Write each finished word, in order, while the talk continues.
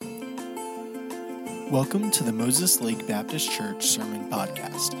Welcome to the Moses Lake Baptist Church Sermon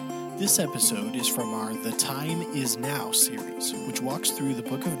Podcast. This episode is from our The Time Is Now series, which walks through the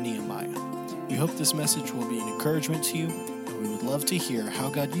book of Nehemiah. We hope this message will be an encouragement to you, and we would love to hear how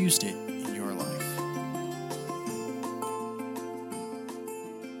God used it in your life.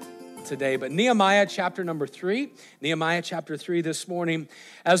 Today, but Nehemiah chapter number 3, Nehemiah chapter 3 this morning.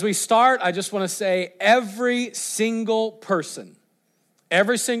 As we start, I just want to say every single person,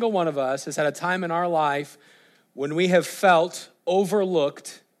 every single one of us has had a time in our life when we have felt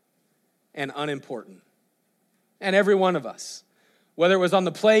overlooked and unimportant. And every one of us, whether it was on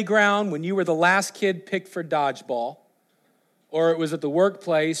the playground when you were the last kid picked for dodgeball, or it was at the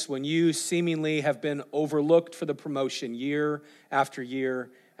workplace when you seemingly have been overlooked for the promotion year after year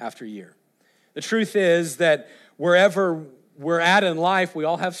after year. The truth is that wherever we're at in life, we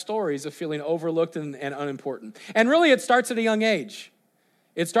all have stories of feeling overlooked and unimportant. And really, it starts at a young age.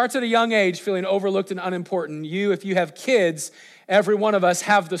 It starts at a young age, feeling overlooked and unimportant. If you have kids, every one of us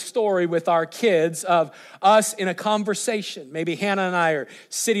have the story with our kids of us in a conversation. Maybe Hannah and I are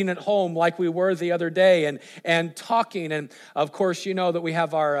sitting at home like we were the other day and talking. And of course, you know that we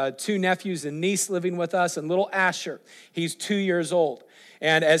have our two nephews and niece living with us, and little Asher, he's 2 years old.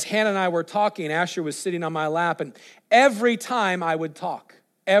 And as Hannah and I were talking, Asher was sitting on my lap, and every time I would talk,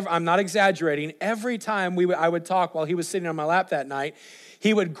 I'm not exaggerating, every time I would talk while he was sitting on my lap that night,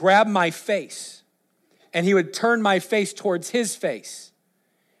 he would grab my face, and he would turn my face towards his face,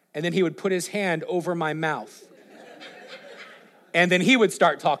 and then he would put his hand over my mouth. And then he would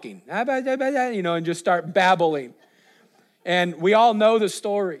start talking, and just start babbling. And we all know the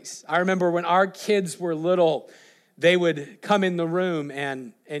stories. I remember when our kids were little, they would come in the room,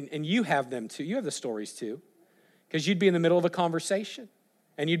 and you have them too. You have the stories too, because you'd be in the middle of a conversation,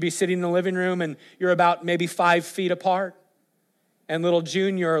 and you'd be sitting in the living room, and you're about maybe 5 feet apart. And little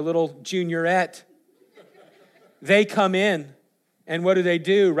junior or little juniorette, they come in, and what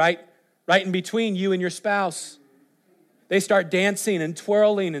do? Right in between you and your spouse. They start dancing and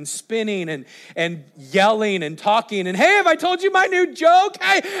twirling and spinning and yelling and talking. And, hey, have I told you my new joke?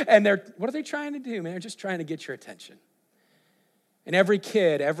 Hey, and what are they trying to do, man? They're just trying to get your attention. And every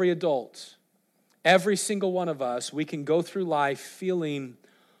kid, every adult, every single one of us, we can go through life feeling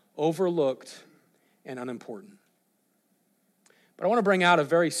overlooked and unimportant. But I want to bring out a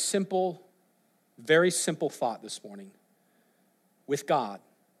very simple thought this morning. With God,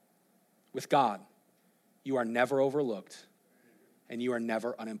 you are never overlooked and you are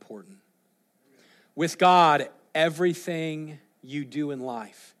never unimportant. With God, everything you do in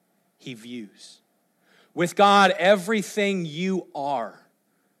life, He views. With God, everything you are,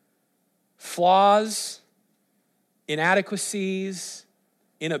 flaws, inadequacies,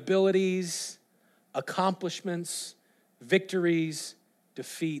 inabilities, accomplishments, victories,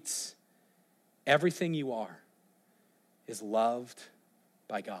 defeats, everything you are is loved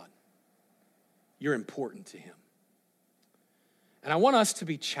by God. You're important to Him. And I want us to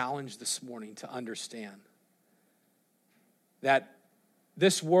be challenged this morning to understand that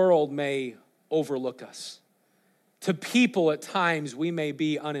this world may overlook us. To people at times we may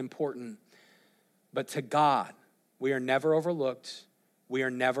be unimportant, but to God we are never overlooked, we are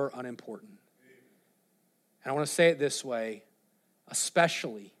never unimportant. And I want to say it this way,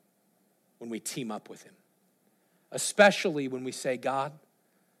 especially when we team up with Him. Especially when we say, God,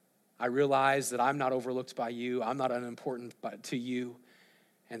 I realize that I'm not overlooked by you. I'm not unimportant to you.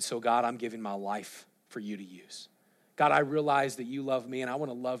 And so, God, I'm giving my life for you to use. God, I realize that you love me, and I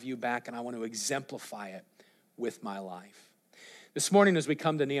want to love you back, and I want to exemplify it with my life. This morning, as we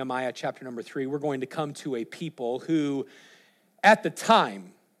come to Nehemiah chapter number 3, we're going to come to a people who, at the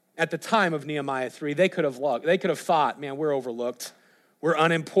time of Nehemiah 3, they could have thought, man, we're overlooked. We're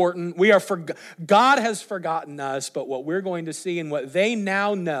unimportant. God has forgotten us, but what we're going to see and what they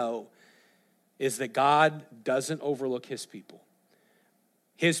now know is that God doesn't overlook His people.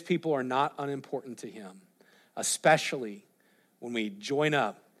 His people are not unimportant to Him, especially when we join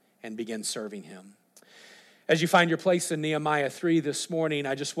up and begin serving Him. As you find your place in Nehemiah 3 this morning,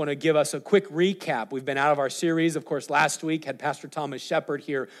 I just want to give us a quick recap. We've been out of our series. Of course, last week had Pastor Thomas Shepard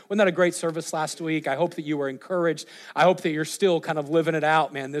here. Wasn't that a great service last week? I hope that you were encouraged. I hope that you're still kind of living it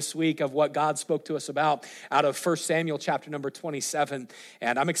out, man, this week of what God spoke to us about out of 1 Samuel chapter number 27.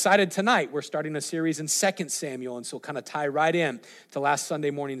 And I'm excited tonight. We're starting a series in 2 Samuel, and so kind of tie right in to last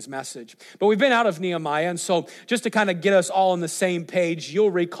Sunday morning's message. But we've been out of Nehemiah, and so just to kind of get us all on the same page,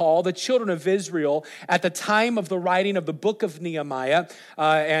 you'll recall the children of Israel at the time of the writing of the book of Nehemiah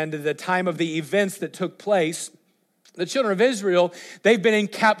and the time of the events that took place, The children of Israel, they've been in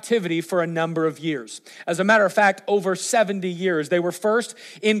captivity for a number of years. As a matter of fact, over 70 years. They were first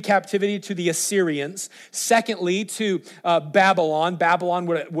in captivity to the Assyrians. Secondly, to Babylon. Babylon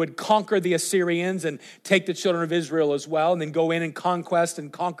would conquer the Assyrians and take the children of Israel as well, and then go in and conquest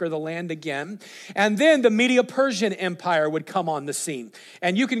and conquer the land again. And then the Medo-Persian Empire would come on the scene.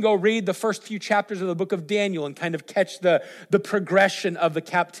 And you can go read the first few chapters of the book of Daniel and kind of catch the progression of the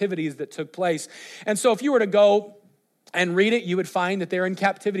captivities that took place. And so if you were to go and read it, you would find that they're in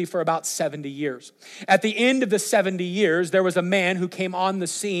captivity for about 70 years. At the end of the 70 years, there was a man who came on the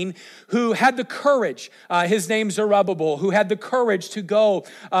scene who had the courage, his name's Zerubbabel, who had the courage to go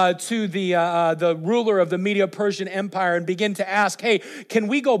to the ruler of the Medo-Persian Empire and begin to ask, hey, can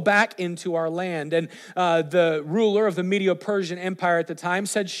we go back into our land? And the ruler of the Medo-Persian Empire at the time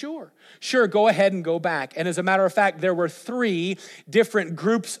said, Sure, go ahead and go back. And as a matter of fact, there were 3 different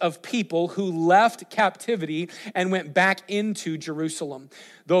groups of people who left captivity and went back into Jerusalem.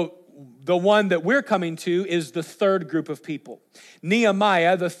 The one that we're coming to is the third group of people.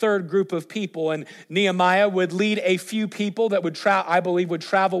 Nehemiah, the third group of people. And Nehemiah would lead a few people that would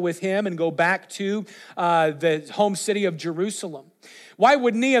travel with him and go back to the home city of Jerusalem. Why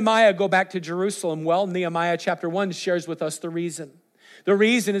would Nehemiah go back to Jerusalem? Well, Nehemiah chapter 1 shares with us the reason. The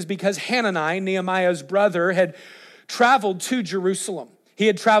reason is because Hanani, Nehemiah's brother, had traveled to Jerusalem. He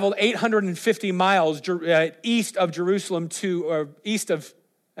had traveled 850 miles east of Jerusalem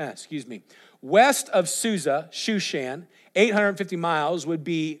west of Susa, Shushan. 850 miles would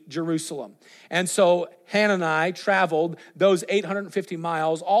be Jerusalem. And so Hanani traveled those 850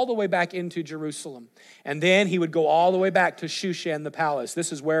 miles all the way back into Jerusalem. And then he would go all the way back to Shushan, the palace.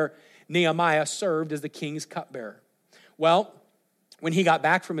 This is where Nehemiah served as the king's cupbearer. Well, when he got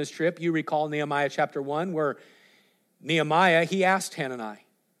back from his trip, you recall Nehemiah chapter 1, where Nehemiah, he asked Hanani,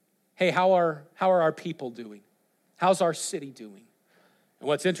 hey, how are our people doing? How's our city doing? And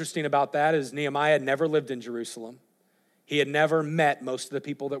what's interesting about that is Nehemiah had never lived in Jerusalem. He had never met most of the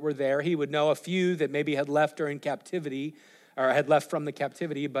people that were there. He would know a few that maybe had left during captivity or had left from the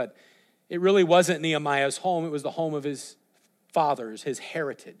captivity, but it really wasn't Nehemiah's home. It was the home of his fathers, his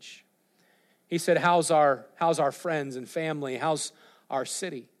heritage. He said, how's our friends and family? How's our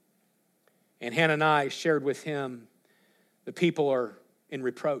city? And Hanani shared with him, the people are in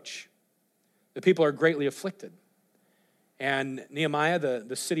reproach. The people are greatly afflicted. And Nehemiah,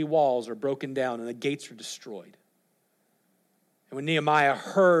 the city walls are broken down and the gates are destroyed. And when Nehemiah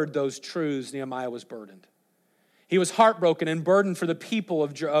heard those truths, Nehemiah was burdened. He was heartbroken and burdened for the people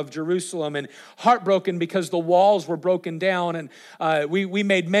of Jerusalem, and heartbroken because the walls were broken down. And we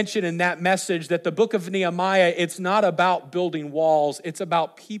made mention in that message that the book of Nehemiah, it's not about building walls, it's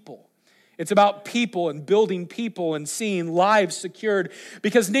about people. It's about people and building people and seeing lives secured.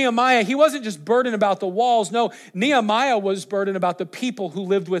 Because Nehemiah, he wasn't just burdened about the walls. No, Nehemiah was burdened about the people who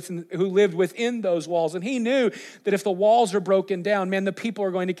lived within those walls. And he knew that if the walls are broken down, man, the people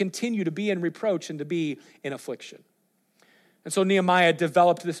are going to continue to be in reproach and to be in affliction. And so Nehemiah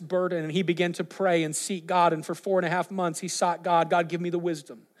developed this burden, and he began to pray and seek God. And for 4.5 months, he sought God. God, give me the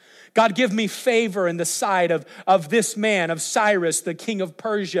wisdom. God, give me favor in the sight of this man, of Cyrus, the king of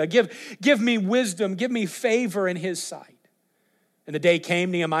Persia. Give me wisdom, give me favor in his sight. And the day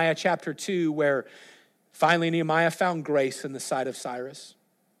came, Nehemiah chapter 2, where finally Nehemiah found grace in the sight of Cyrus.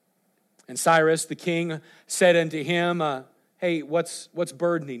 And Cyrus, the king, said unto him, hey, what's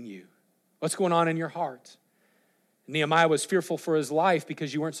burdening you? What's going on in your heart? Nehemiah was fearful for his life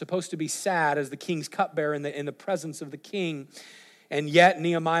because you weren't supposed to be sad as the king's cupbearer in the presence of the king. And yet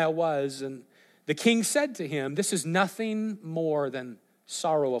Nehemiah was. And the king said to him, this is nothing more than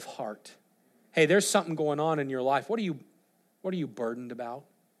sorrow of heart. Hey, there's something going on in your life. What are you burdened about?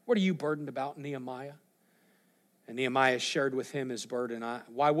 What are you burdened about, Nehemiah? And Nehemiah shared with him his burden.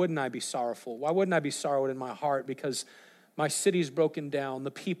 Why wouldn't I be sorrowful? Why wouldn't I be sorrowed in my heart? Because my city's broken down.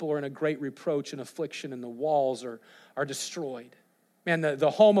 The people are in a great reproach and affliction, and the walls are destroyed. Man,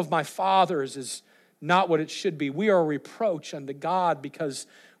 the home of my fathers is not what it should be. We are a reproach unto God because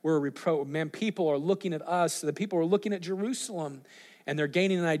we're a reproach. Man, people are looking at us. The people are looking at Jerusalem, and they're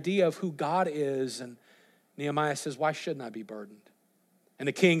gaining an idea of who God is. And Nehemiah says, why shouldn't I be burdened? And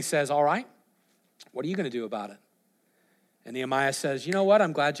the king says, all right, what are you going to do about it? And Nehemiah says, you know what?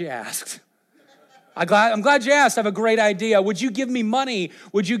 I'm glad you asked. I'm glad you asked. I have a great idea. Would you give me money?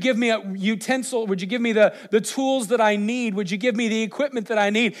 Would you give me a utensil? Would you give me the tools that I need? Would you give me the equipment that I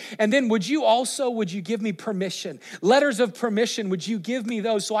need? And then would you give me permission? Letters of permission, would you give me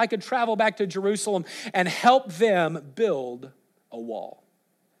those so I could travel back to Jerusalem and help them build a wall?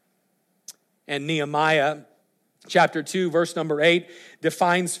 And Nehemiah, Chapter 2, verse number 8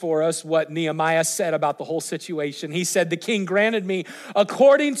 defines for us what Nehemiah said about the whole situation. He said, the king granted me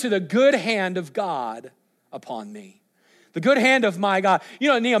according to the good hand of God upon me. The good hand of my God. You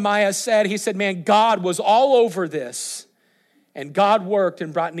know what Nehemiah said? He said, man, God was all over this. And God worked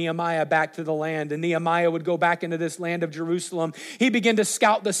and brought Nehemiah back to the land. And Nehemiah would go back into this land of Jerusalem. He began to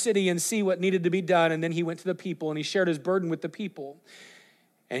scout the city and see what needed to be done. And then he went to the people and he shared his burden with the people.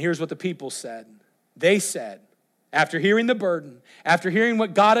 And here's what the people said. They said, after hearing the burden, after hearing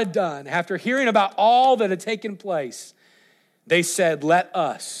what God had done, after hearing about all that had taken place, they said, let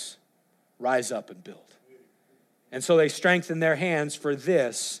us rise up and build. And so they strengthened their hands for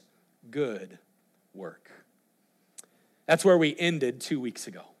this good work. That's where we ended 2 weeks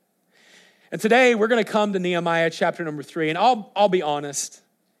ago. And today we're going to come to Nehemiah chapter number 3. And I'll be honest,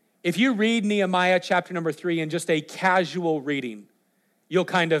 if you read Nehemiah chapter number 3 in just a casual reading, you'll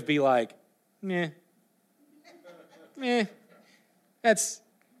kind of be like, that's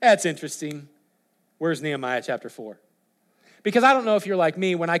interesting. Where's Nehemiah chapter 4? Because I don't know if you're like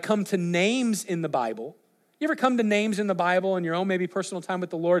me, when I come to names in the Bible, you ever come to names in the Bible in your own maybe personal time with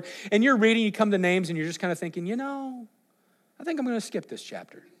the Lord, and you're reading, you come to names, and you're just kind of thinking, I think I'm going to skip this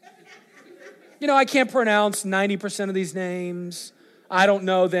chapter. I can't pronounce 90% of these names. I don't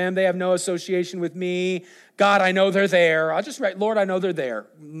know them. They have no association with me. God, I know they're there. I'll just write, Lord, I know they're there.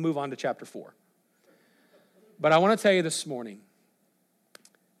 Move on to chapter 4. But I want to tell you this morning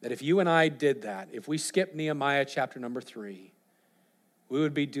that if you and I did that, if we skipped Nehemiah chapter number 3, we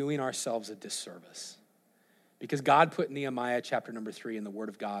would be doing ourselves a disservice. Because God put Nehemiah chapter number 3 in the Word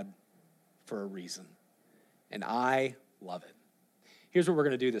of God for a reason. And I love it. Here's what we're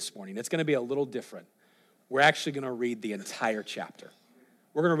going to do this morning. It's going to be a little different. We're actually going to read the entire chapter.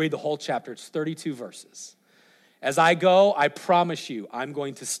 We're going to read the whole chapter. It's 32 verses. As I go, I promise you, I'm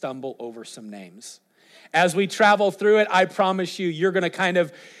going to stumble over some names. As we travel through it, I promise you, you're going to kind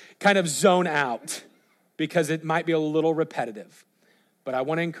of zone out because it might be a little repetitive. But I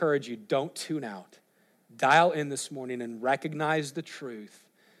want to encourage you, don't tune out. Dial in this morning and recognize the truth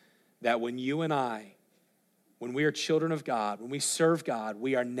that when you and I, when we are children of God, when we serve God,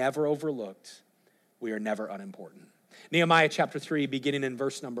 we are never overlooked. We are never unimportant. Nehemiah chapter 3, beginning in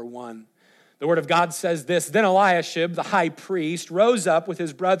verse number 1. The word of God says this, then Eliashib, the high priest, rose up with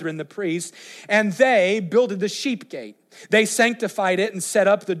his brethren, the priests, and they builded the sheep gate. They sanctified it and set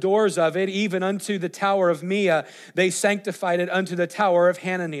up the doors of it, even unto the tower of Meah. They sanctified it unto the tower of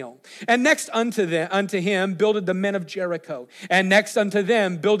Hananiel. And next unto him builded the men of Jericho. And next unto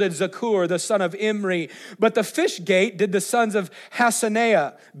them builded Zakur, the son of Imri. But the fish gate did the sons of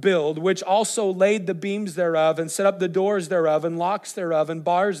Hassenaah build, which also laid the beams thereof, and set up the doors thereof, and locks thereof, and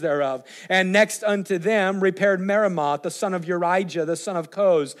bars thereof. And next unto them repaired Meremoth, the son of Urijah, the son of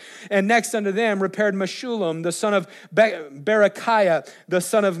Koz. And next unto them repaired Meshullam, the son of Berechiah, the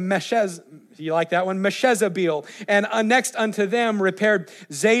son of Meshezabeel. And next unto them repaired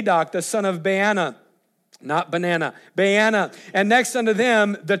Zadok, the son of Baana. And next unto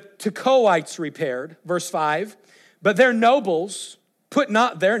them the Tekoites repaired. Verse 5. But their nobles put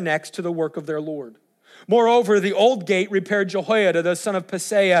not their necks to the work of their Lord. Moreover, the old gate repaired Jehoiada, the son of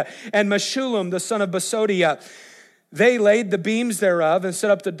Paseah, and Meshullam, the son of Besodiah. They laid the beams thereof, and set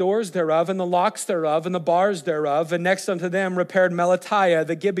up the doors thereof, and the locks thereof, and the bars thereof. And next unto them repaired Melatiah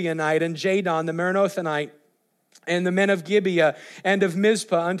the Gibeonite, and Jadon the Meronothite, and the men of Gibeah and of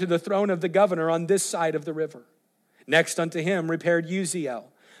Mizpah unto the throne of the governor on this side of the river. Next unto him repaired Uziel,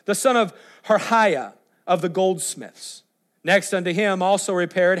 the son of Harhiah of the goldsmiths. Next unto him also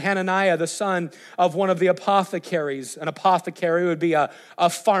repaired Hananiah, the son of one of the apothecaries. An apothecary would be a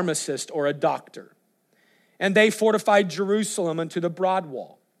pharmacist or a doctor. And they fortified Jerusalem unto the broad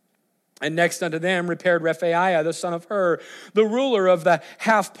wall. And next unto them repaired Rephaiah, the son of Hur, the ruler of the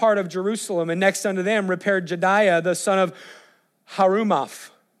half part of Jerusalem. And next unto them repaired Jediah, the son of Harumaph.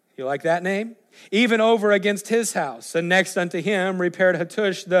 You like that name? Even over against his house. And next unto him repaired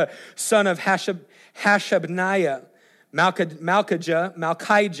Hattush, the son of Hashabniah. Malchijah,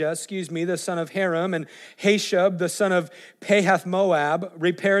 the son of Haram, and Hashub, the son of Pahath Moab,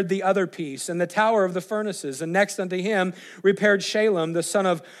 repaired the other piece, and the tower of the furnaces. And next unto him repaired Shalem, the son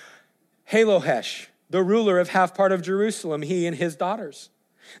of Halohesh, the ruler of half part of Jerusalem, he and his daughters.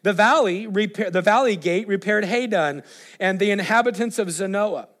 The valley gate repaired Hadon, and the inhabitants of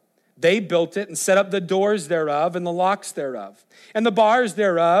Zanoah. They built it and set up the doors thereof and the locks thereof, and the bars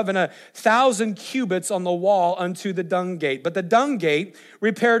thereof, and 1,000 cubits on the wall unto the dung gate. But the dung gate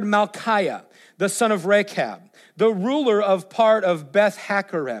repaired Malchiah, the son of Rechab, the ruler of part of Beth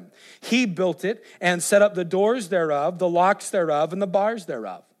Hakerem. He built it and set up the doors thereof, the locks thereof, and the bars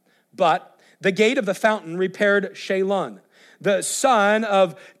thereof. But the gate of the fountain repaired Shalun, the son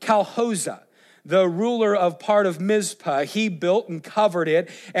of Calhozah, the ruler of part of Mizpah. He built and covered it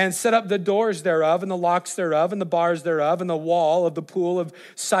and set up the doors thereof and the locks thereof and the bars thereof and the wall of the pool of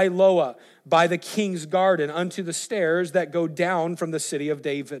Siloah by the king's garden unto the stairs that go down from the city of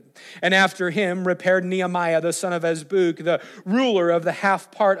David. And after him repaired Nehemiah the son of Azbuk, the ruler of the half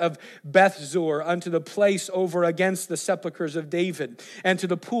part of Bethzur, unto the place over against the sepulchres of David, and to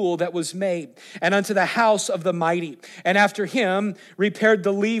the pool that was made, and unto the house of the mighty. And after him repaired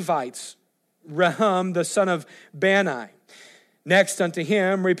the Levites, Rahum the son of Bani. Next unto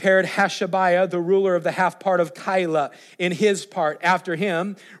him repaired Hashabiah, the ruler of the half part of Keilah, in his part. After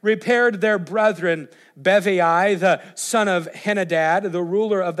him repaired their brethren Bevai, the son of Henadad, the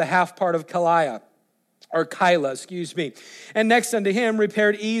ruler of the half part of Keilah. And next unto him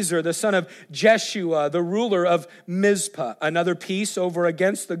repaired Ezer, the son of Jeshua, the ruler of Mizpah. Another piece over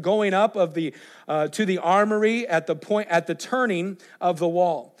against the going up of the to the armory at the turning of the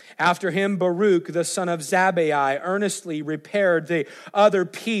wall. After him Baruch, the son of Zabbai, earnestly repaired the other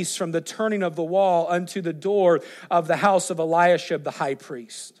piece from the turning of the wall unto the door of the house of Eliashib the high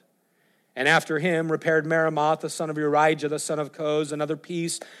priest. And after him repaired Meremoth, the son of Urijah, the son of Koz, another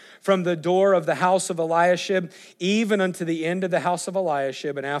piece from the door of the house of Eliashib, even unto the end of the house of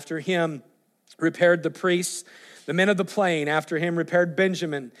Eliashib. And after him repaired the priests, the men of the plain. After him repaired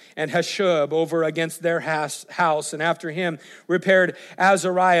Benjamin and Hashub over against their house. And after him repaired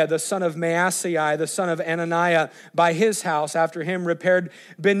Azariah, the son of Maaseiah, the son of Ananiah, by his house. After him repaired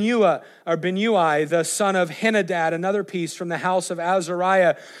Benui, the son of Henadad, another piece from the house of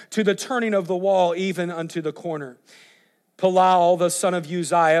Azariah to the turning of the wall, even unto the corner. Palal, the son of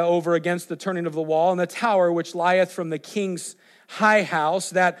Uzziah, over against the turning of the wall, and the tower which lieth from the king's high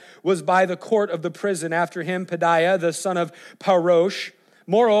house, that was by the court of the prison. After him, Pedaiah, the son of Parosh.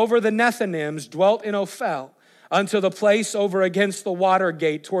 Moreover, the Nethinims dwelt in Ophel, unto the place over against the water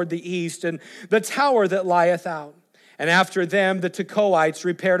gate toward the east, and the tower that lieth out. And after them, the Tekoites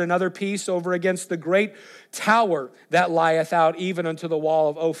repaired another piece over against the great tower that lieth out, even unto the wall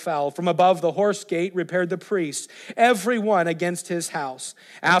of Ophel. From above the horse gate repaired the priests, every one against his house.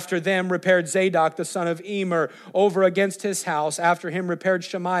 After them repaired Zadok, the son of Emer, over against his house. After him repaired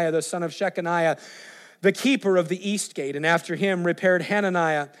Shemaiah, the son of Shechaniah, the keeper of the east gate. And after him repaired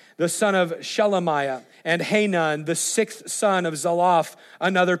Hananiah, the son of Shelemiah, and Hanan, the sixth son of Zalaph,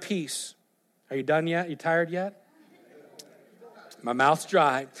 another piece. Are you done yet? You tired yet? My mouth's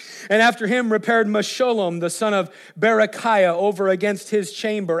dry. And after him repaired Meshullam, the son of Berechiah, over against his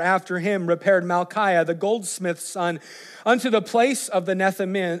chamber. After him repaired Malchiah, the goldsmith's son, unto the place of the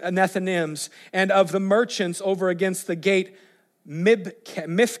Nethinims and of the merchants over against the gate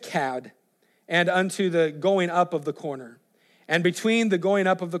Mifkad, and unto the going up of the corner. And between the going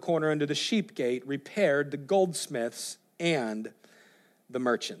up of the corner unto the sheep gate repaired the goldsmiths and the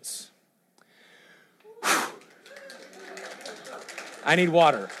merchants. Whew. I need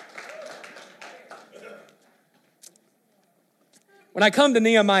water. When I come to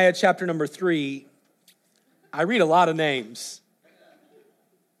Nehemiah chapter number 3, I read a lot of names.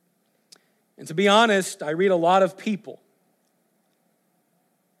 And to be honest, I read a lot of people.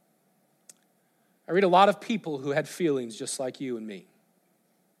 I read a lot of people who had feelings just like you and me.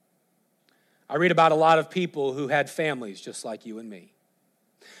 I read about a lot of people who had families just like you and me.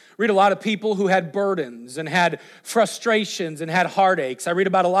 Read a lot of people who had burdens and had frustrations and had heartaches. I read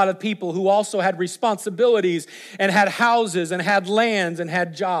about a lot of people who also had responsibilities and had houses and had lands and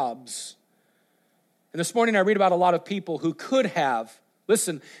had jobs. And this morning I read about a lot of people who could have,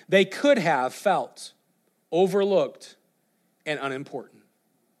 listen, they could have felt overlooked and unimportant.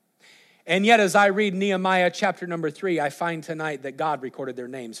 And yet as I read Nehemiah chapter number 3, I find tonight that God recorded their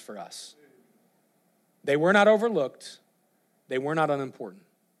names for us. They were not overlooked. They were not unimportant.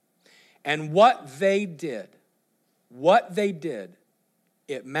 And what they did,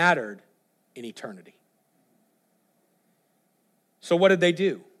 it mattered in eternity. So what did they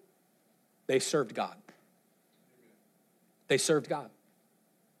do? They served God. They served God.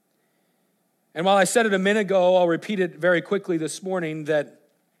 And while I said it a minute ago, I'll repeat it very quickly this morning, that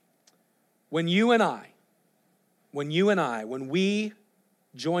when we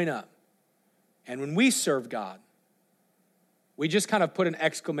join up and when we serve God, we just kind of put an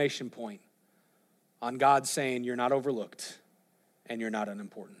exclamation point on God saying, you're not overlooked and you're not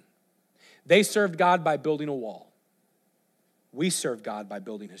unimportant. They served God by building a wall. We serve God by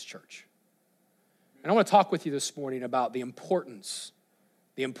building his church. And I want to talk with you this morning about the importance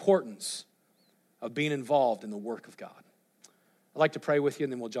of being involved in the work of God. I'd like to pray with you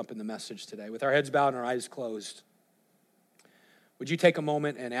and then we'll jump in the message today. With our heads bowed and our eyes closed, would you take a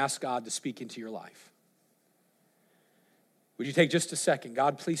moment and ask God to speak into your life? Would you take just a second?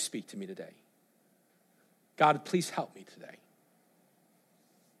 God, please speak to me today. God, please help me today.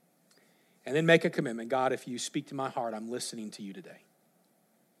 And then make a commitment. God, if you speak to my heart, I'm listening to you today.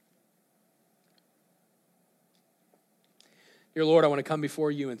 Dear Lord, I want to come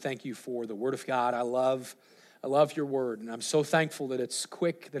before you and thank you for the word of God. I love your word, and I'm so thankful that it's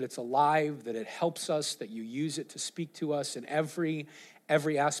quick, that it's alive, that it helps us, that you use it to speak to us in every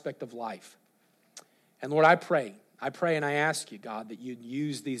aspect of life. And Lord, I pray and I ask you, God, that you'd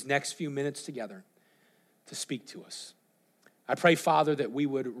use these next few minutes together to speak to us. I pray, Father, that we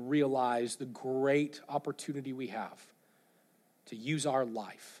would realize the great opportunity we have to use our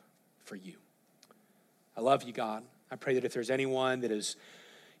life for you. I love you, God. I pray that if there's anyone that is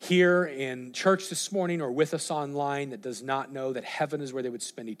here in church this morning or with us online that does not know that heaven is where they would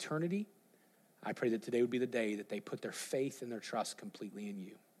spend eternity, I pray that today would be the day that they put their faith and their trust completely in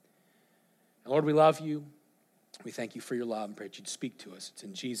you. And Lord, we love you. We thank you for your love and pray that you'd speak to us. It's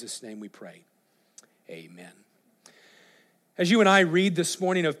in Jesus' name we pray. Amen. As you and I read this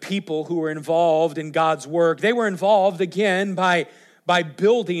morning of people who were involved in God's work, they were involved again by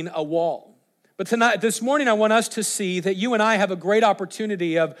building a wall. But this morning, I want us to see that you and I have a great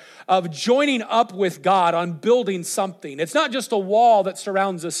opportunity of joining up with God on building something. It's not just a wall that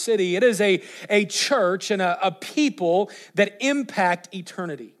surrounds a city. It is a church and a people that impact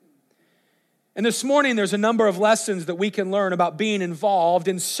eternity. And this morning, there's a number of lessons that we can learn about being involved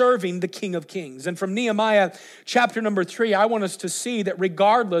in serving the King of Kings. And from Nehemiah chapter number 3, I want us to see that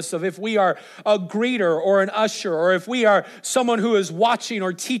regardless of if we are a greeter or an usher, or if we are someone who is watching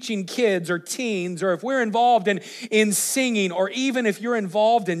or teaching kids or teens, or if we're involved in singing, or even if you're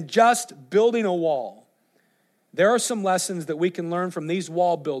involved in just building a wall, there are some lessons that we can learn from these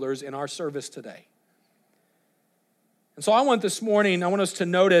wall builders in our service today. And so I want us to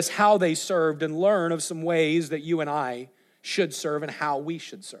notice how they served and learn of some ways that you and I should serve and how we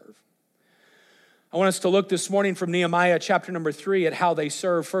should serve. I want us to look this morning from Nehemiah chapter number 3 at how they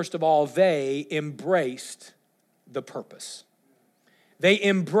served. First of all, they embraced the purpose. They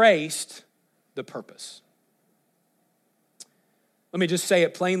embraced the purpose. Let me just say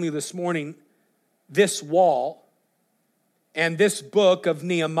it plainly this morning. This wall and this book of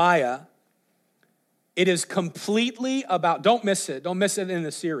Nehemiah, it is completely about, don't miss it in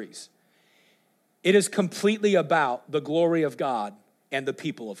the series. It is completely about the glory of God and the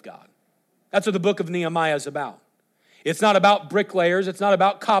people of God. That's what the book of Nehemiah is about. It's not about bricklayers. It's not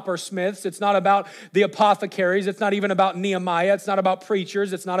about coppersmiths. It's not about the apothecaries. It's not even about Nehemiah. It's not about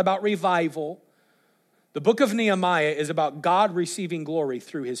preachers. It's not about revival. The book of Nehemiah is about God receiving glory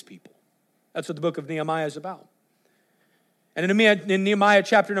through his people. That's what the book of Nehemiah is about. And in Nehemiah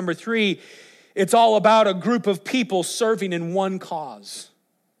chapter number 3, it's all about a group of people serving in one cause.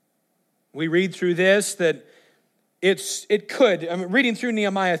 We read through this that reading through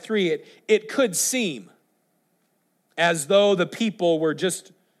Nehemiah 3, it could seem as though the people were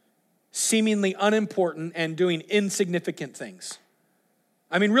just seemingly unimportant and doing insignificant things.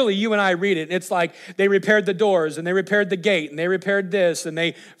 I mean, really, you and I read it, and it's like they repaired the doors, and they repaired the gate, and they repaired this, and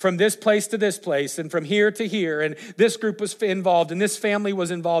they from this place to this place, and from here to here, and this group was involved, and this family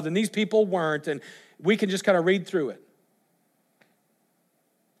was involved, and these people weren't, and we can just kind of read through it.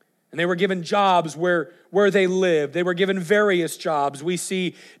 And they were given jobs where they lived. They were given various jobs. We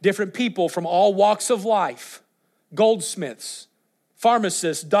see different people from all walks of life: goldsmiths,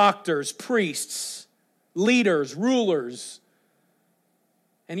 pharmacists, doctors, priests, leaders, rulers.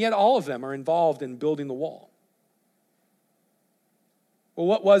 And yet all of them are involved in building the wall. Well,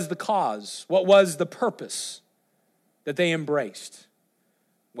 what was the cause? What was the purpose that they embraced?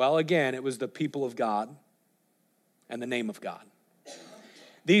 Well, again, it was the people of God and the name of God.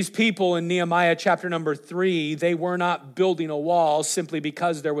 These people in Nehemiah chapter number 3, they were not building a wall simply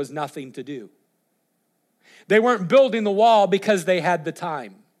because there was nothing to do. They weren't building the wall because they had the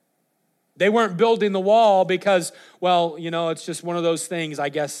time. They weren't building the wall because, well, it's just one of those things. I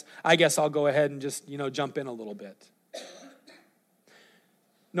guess I'll go ahead and just, jump in a little bit.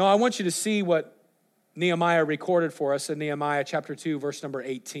 No, I want you to see what Nehemiah recorded for us in Nehemiah chapter 2, verse number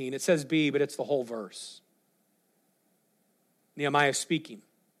 18. It says "be," but it's the whole verse. Nehemiah speaking.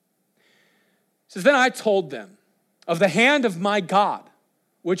 It says, "Then I told them of the hand of my God,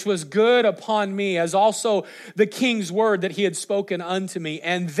 which was good upon me, as also the king's word that he had spoken unto me.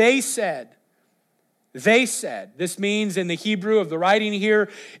 And they said," this means in the Hebrew of the writing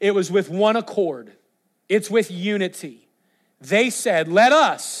here, it was with one accord. It's with unity. They said, "Let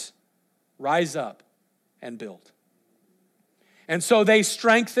us rise up and build." And so they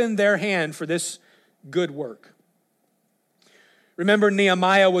strengthened their hand for this good work. Remember,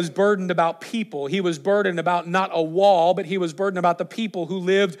 Nehemiah was burdened about people. He was burdened about not a wall, but he was burdened about the people who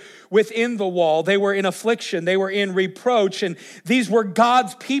lived within the wall. They were in affliction. They were in reproach, and these were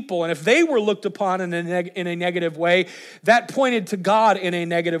God's people. And if they were looked upon in a negative way, that pointed to God in a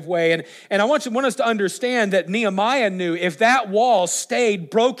negative way. And I want us to understand that Nehemiah knew if that wall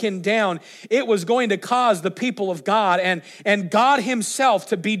stayed broken down, it was going to cause the people of God and God himself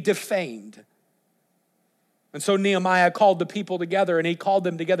to be defamed. And so Nehemiah called the people together, and he called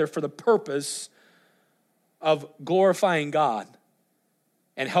them together for the purpose of glorifying God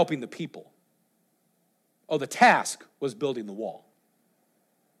and helping the people. Oh, the task was building the wall,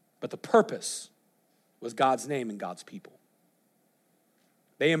 but the purpose was God's name and God's people.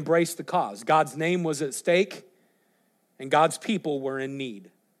 They embraced the cause. God's name was at stake, and God's people were in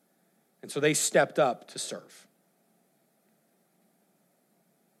need. And so they stepped up to serve.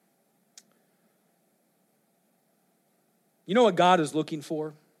 You know what God is looking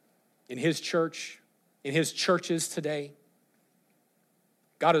for in his church, in his churches today?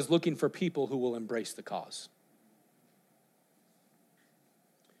 God is looking for people who will embrace the cause.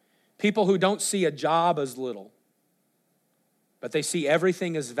 People who don't see a job as little, but they see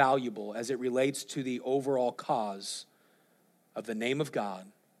everything as valuable as it relates to the overall cause of the name of God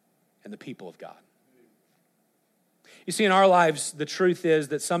and the people of God. You see, in our lives, the truth is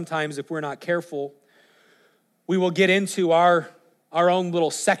that sometimes if we're not careful, we will get into our own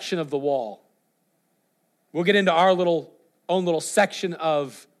little section of the wall. We'll get into our own little section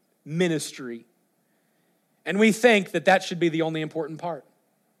of ministry. And we think that should be the only important part.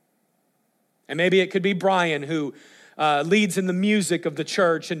 And maybe it could be Brian who leads in the music of the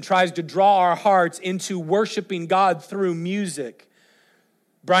church and tries to draw our hearts into worshiping God through music.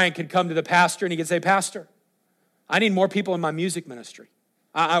 Brian could come to the pastor and he could say, "Pastor, I need more people in my music ministry.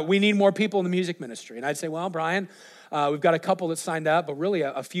 We need more people in the music ministry." And I'd say, "Well, Brian, we've got a couple that signed up, but really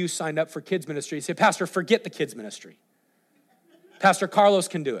a few signed up for kids ministry." He'd say, "Pastor, forget the kids ministry. Pastor Carlos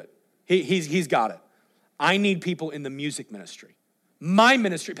can do it. He's got it. I need people in the music ministry. My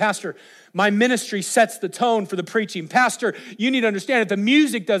ministry, Pastor, my ministry sets the tone for the preaching. Pastor, you need to understand if the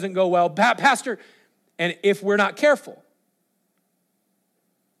music doesn't go well, Pastor," and if we're not careful,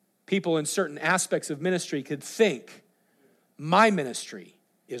 people in certain aspects of ministry could think, my ministry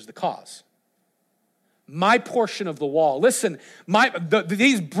is the cause. My portion of the wall. Listen,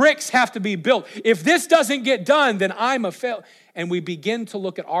 these bricks have to be built. If this doesn't get done, then I'm a failure. And we begin to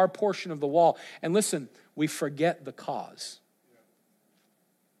look at our portion of the wall. And listen, we forget the cause.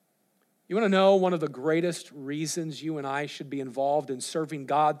 You want to know one of the greatest reasons you and I should be involved in serving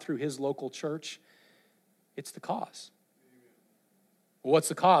God through his local church? It's the cause. Well, what's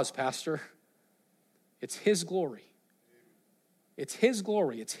the cause, Pastor? It's his glory. It's his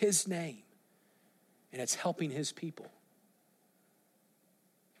glory. It's his name. And it's helping his people.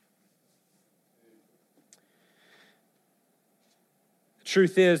 The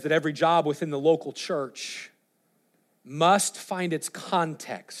truth is that every job within the local church must find its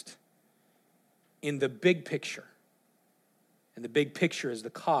context in the big picture. And the big picture is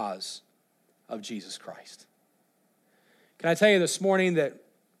the cause of Jesus Christ. Can I tell you this morning that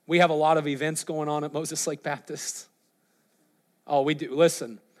we have a lot of events going on at Moses Lake Baptist? Oh, we do.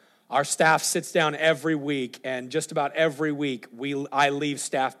 Listen, our staff sits down every week, and just about every week, I leave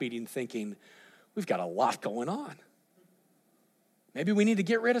staff meeting thinking, we've got a lot going on. Maybe we need to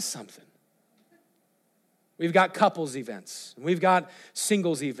get rid of something. We've got couples events, and we've got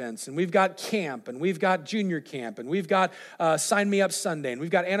singles events, and we've got camp, and we've got junior camp, and we've got Sign Me Up Sunday, and we've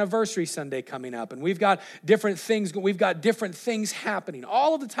got Anniversary Sunday coming up, and we've got different things. We've got different things happening.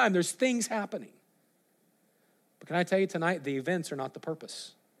 All of the time, there's things happening. But can I tell you tonight, the events are not the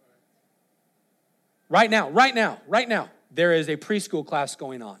purpose. Right now, there is a preschool class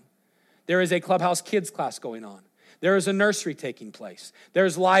going on. There is a Clubhouse Kids class going on. There is a nursery taking place.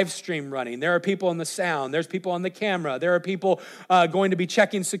 There's live stream running. There are people on the sound. There's people on the camera. There are people going to be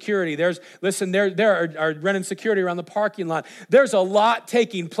checking security. There are running security around the parking lot. There's a lot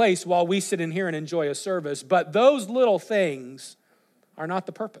taking place while we sit in here and enjoy a service. But those little things are not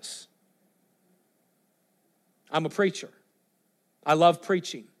the purpose. I'm a preacher. I love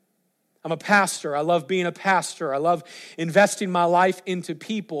preaching. I'm a pastor. I love being a pastor. I love investing my life into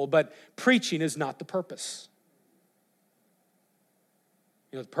people, but preaching is not the purpose.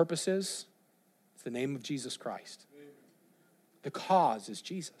 You know what the purpose is? It's the name of Jesus Christ. The cause is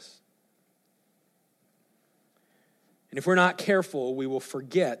Jesus. And if we're not careful, we will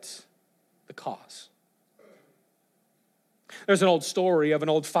forget the cause. There's an old story of an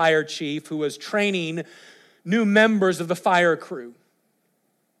old fire chief who was training new members of the fire crew.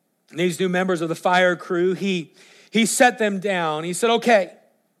 And these new members of the fire crew, he He set them down. He said, okay,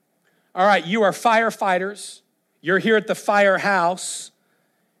 all right, you are firefighters. You're here at the firehouse,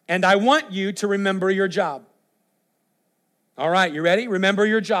 and I want you to remember your job. All right, you ready? Remember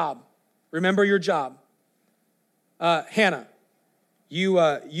your job. Remember your job. Hannah,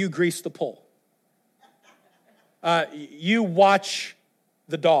 you grease the pole. You watch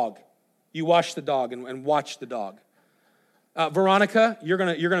the dog. You wash the dog and watch the dog. Veronica, you're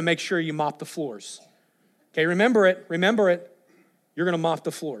gonna make sure you mop the floors. Okay, remember it. You're gonna mop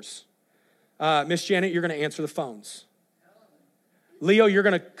the floors. Miss Janet, you're gonna answer the phones. Leo, you're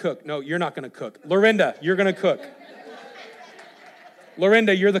gonna cook. No, you're not gonna cook. Lorinda, you're gonna cook.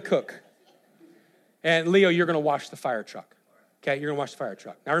 Lorinda, you're the cook. And Leo, you're gonna wash the fire truck. Okay, you're gonna wash the fire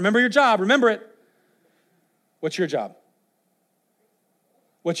truck. Now remember your job, remember it. What's your job?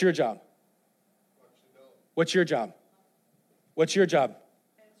 What's your job? What's your job? What's your job?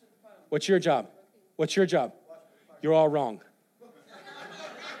 What's your job? What's your job? You're all wrong.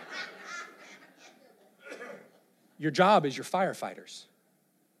 Your job is you're firefighters.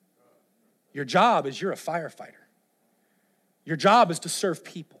 Your job is you're a firefighter. Your job is to serve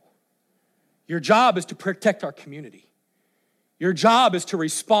people. Your job is to protect our community. Your job is to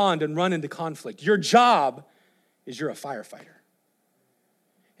respond and run into conflict. Your job is you're a firefighter.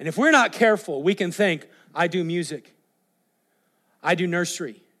 And if we're not careful, we can think, I do music. I do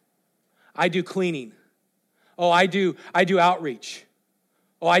nursery. I do cleaning. Oh, I do outreach.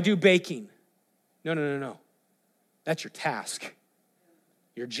 Oh, I do baking. No. That's your task.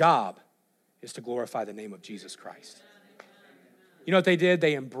 Your job is to glorify the name of Jesus Christ. You know what they did?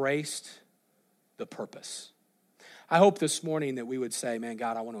 They embraced the purpose. I hope this morning that we would say, man,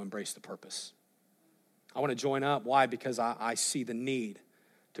 God, I want to embrace the purpose. I want to join up. Why? Because I see the need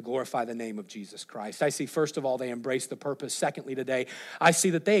to glorify the name of Jesus Christ. I see, first of all, they embraced the purpose. Secondly, today, I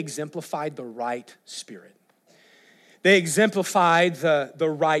see that they exemplified the right spirit. They exemplified the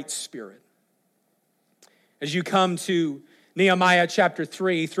right spirit. As you come to Nehemiah chapter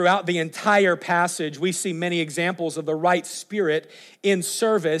 3, throughout the entire passage, we see many examples of the right spirit in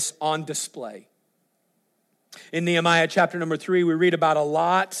service on display. In Nehemiah chapter number 3, we read about a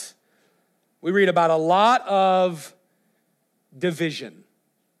lot of division.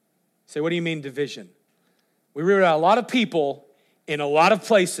 Say, what do you mean division? We read about a lot of people in a lot of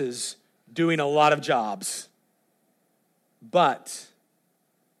places doing a lot of jobs. But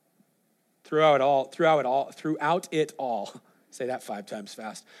throughout it all, say that 5 times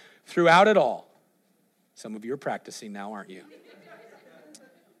fast. Throughout it all, some of you are practicing now, aren't you?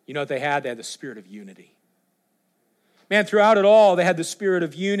 You know what they had? They had the spirit of unity. Man, throughout it all, they had the spirit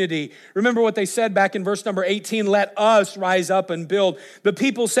of unity. Remember what they said back in verse number 18, let us rise up and build. The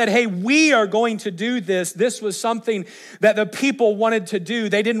people said, hey, we are going to do this. This was something that the people wanted to do.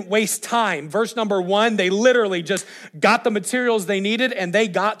 They didn't waste time. Verse number 1, they literally just got the materials they needed and they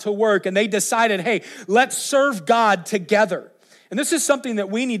got to work and they decided, hey, let's serve God together. And this is something that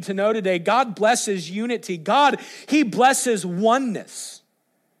we need to know today. God blesses unity. God, he blesses oneness.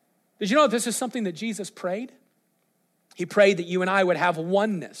 Did you know this is something that Jesus prayed? He prayed that you and I would have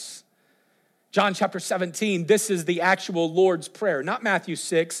oneness. John chapter 17, this is the actual Lord's Prayer, not Matthew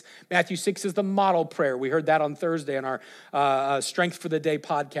 6. Matthew 6 is the model prayer. We heard that on Thursday in our Strength for the Day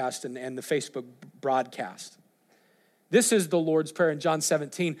podcast and the Facebook broadcast. This is the Lord's Prayer in John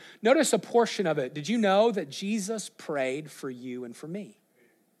 17. Notice a portion of it. Did you know that Jesus prayed for you and for me?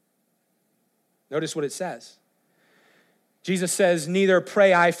 Notice what it says. Jesus says, neither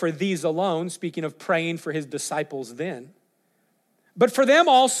pray I for these alone, speaking of praying for his disciples then, but for them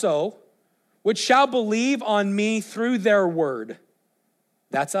also, which shall believe on me through their word.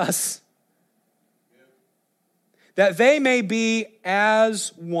 That's us. That they may be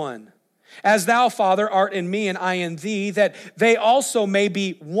as one. As thou, Father, art in me and I in thee, that they also may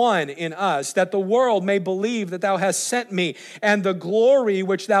be one in us, that the world may believe that thou hast sent me, and the glory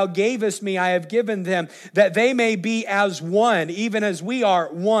which thou gavest me I have given them, that they may be as one, even as we are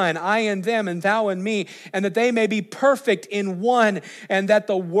one, I and them and thou and me, and that they may be perfect in one, and that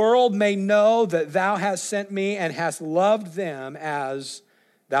the world may know that thou hast sent me and hast loved them as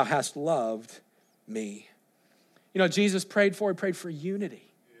thou hast loved me. You know, Jesus prayed for unity.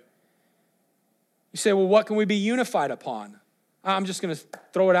 You say, well, what can we be unified upon? I'm just going to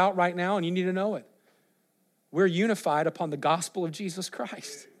throw it out right now, and you need to know it. We're unified upon the gospel of Jesus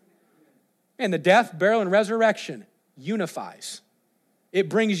Christ. And the death, burial, and resurrection unifies. It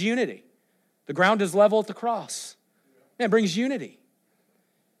brings unity. The ground is level at the cross. It brings unity.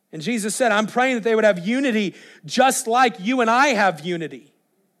 And Jesus said, I'm praying that they would have unity just like you and I have unity.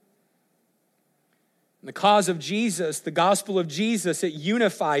 And the cause of Jesus, the gospel of Jesus, it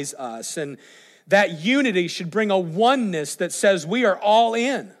unifies us. And that unity should bring a oneness that says we are all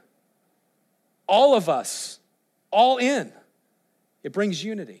in. All of us, all in. It brings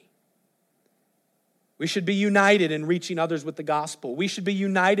unity. We should be united in reaching others with the gospel. We should be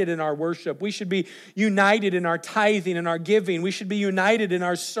united in our worship. We should be united in our tithing and our giving. We should be united in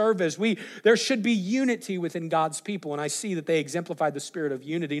our service. There should be unity within God's people, and I see that they exemplified the spirit of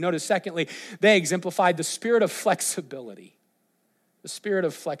unity. Notice, secondly, they exemplified the spirit of flexibility. The spirit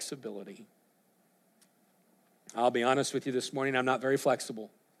of flexibility. I'll be honest with you this morning, I'm not very flexible.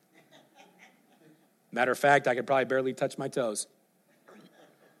 Matter of fact, I could probably barely touch my toes.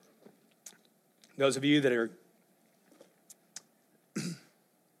 Those of you that are, I'm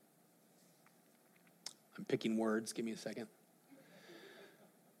picking words, give me a second.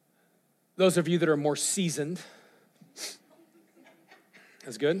 Those of you that are more seasoned,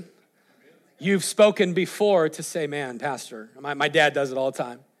 that's good. You've spoken before to say, man, Pastor, my dad does it all the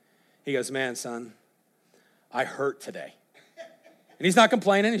time. He goes, man, son, I hurt today. And he's not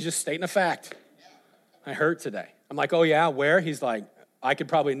complaining, he's just stating a fact. I hurt today. I'm like, oh yeah, where? He's like, I could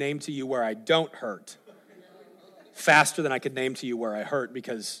probably name to you where I don't hurt faster than I could name to you where I hurt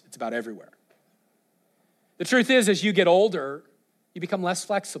because it's about everywhere. The truth is, as you get older, you become less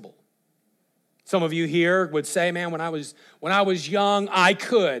flexible. Some of you here would say, man, when I was young, I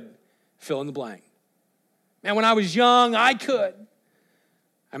could fill in the blank. Man, when I was young, I could.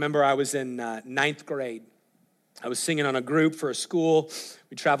 I remember I was in ninth grade. I was singing on a group for a school.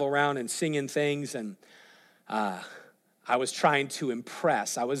 We travel around and singing things, and I was trying to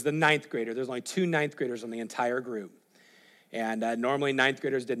impress. I was the ninth grader. There's only 2 ninth graders on the entire group. And normally ninth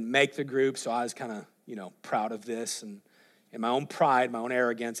graders didn't make the group, so I was kind of, proud of this. And in my own pride, my own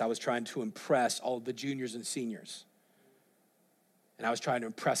arrogance, I was trying to impress all of the juniors and seniors. And I was trying to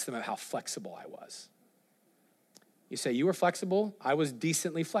impress them at how flexible I was. You say, you were flexible? I was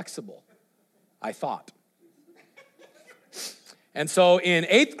decently flexible, I thought. And so in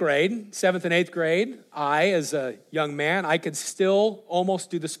 8th grade, 7th and 8th grade, I, as a young man, I could still almost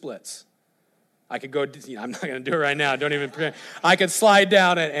do the splits. I could go, I'm not going to do it right now, don't even pretend. I could slide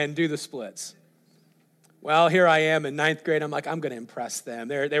down and do the splits. Well, here I am in 9th grade, I'm like, I'm going to impress them.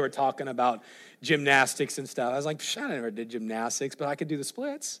 They were talking about gymnastics and stuff. I was like, I never did gymnastics, but I could do the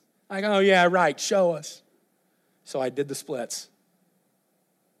splits. I go, oh yeah, right, show us. So I did the splits.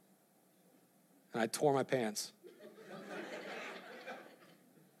 And I tore my pants.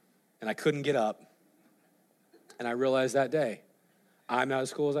 And I couldn't get up. And I realized that day, I'm not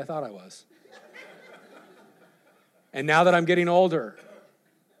as cool as I thought I was. And now that I'm getting older,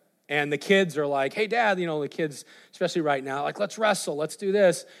 and the kids are like, hey, Dad, the kids, especially right now, like, let's wrestle, let's do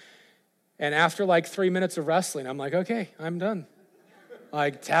this. And after like 3 minutes of wrestling, I'm like, okay, I'm done.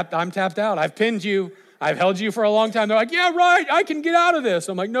 I'm tapped out. I've pinned you. I've held you for a long time. They're like, yeah, right, I can get out of this.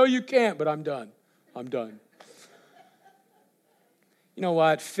 I'm like, no, you can't, but I'm done. I'm done. You know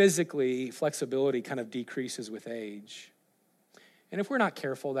what? Physically, flexibility kind of decreases with age. And if we're not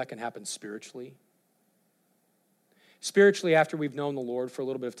careful, that can happen spiritually. Spiritually, after we've known the Lord for a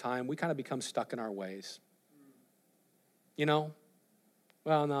little bit of time, we kind of become stuck in our ways. Well,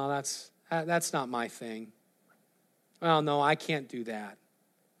 no, that's not my thing. Well, no, I can't do that.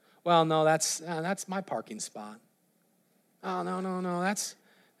 Well, no, that's my parking spot. Oh, no,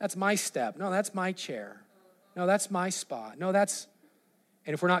 that's my step. No, that's my chair. No, that's my spot. No, that's...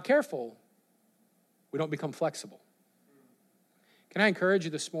 And if we're not careful, we don't become flexible. Can I encourage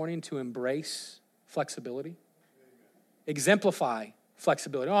you this morning to embrace flexibility? Exemplify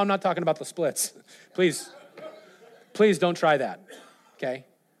flexibility. Oh, I'm not talking about the splits. Please don't try that, okay?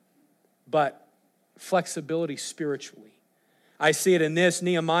 But flexibility spiritually. I see it in this,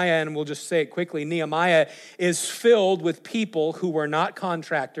 Nehemiah, and we'll just say it quickly. Nehemiah is filled with people who were not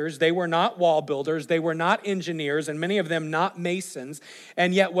contractors. They were not wall builders. They were not engineers, and many of them not masons.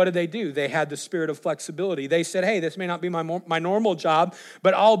 And yet, what did they do? They had the spirit of flexibility. They said, hey, this may not be my normal job,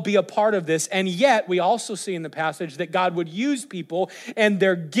 but I'll be a part of this. And yet, we also see in the passage that God would use people and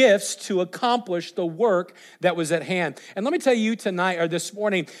their gifts to accomplish the work that was at hand. And let me tell you tonight, or this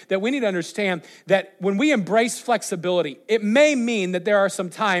morning, that we need to understand that when we embrace flexibility, it may mean that there are some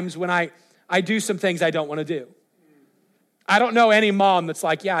times when I do some things I don't want to do. I don't know any mom that's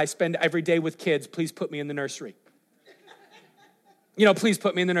like, yeah, I spend every day with kids. Please put me in the nursery. Please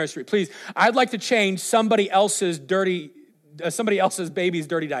put me in the nursery. Please, I'd like to change somebody else's baby's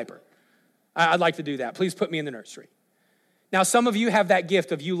dirty diaper. I'd like to do that. Please put me in the nursery. Now, some of you have that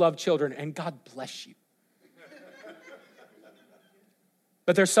gift of you love children, and God bless you.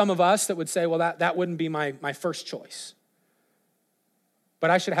 But there's some of us that would say, well, that wouldn't be my first choice. But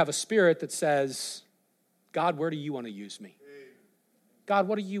I should have a spirit that says, God, where do you want to use me? God,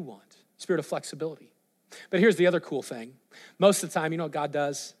 what do you want? Spirit of flexibility. But here's the other cool thing. Most of the time, you know what God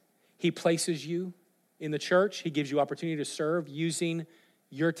does? He places you in the church. He gives you opportunity to serve using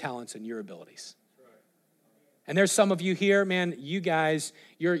your talents and your abilities. And there's some of you here, man, you guys,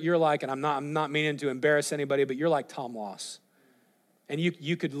 you're like, and I'm not meaning to embarrass anybody, but you're like Tom Loss. And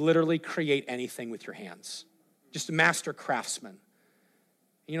you could literally create anything with your hands. Just a master craftsman.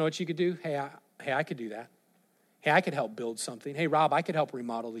 You know what you could do? Hey, I could do that. Hey, I could help build something. Hey, Rob, I could help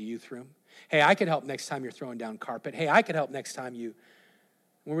remodel the youth room. Hey, I could help next time you're throwing down carpet. Hey, I could help next time you.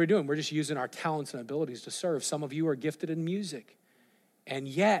 What we're doing, we're just using our talents and abilities to serve. Some of you are gifted in music. And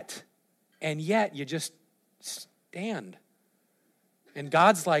yet you just stand. And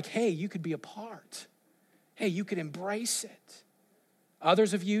God's like, hey, you could be a part. Hey, you could embrace it.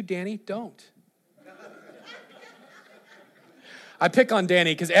 Others of you, Danny, don't. I pick on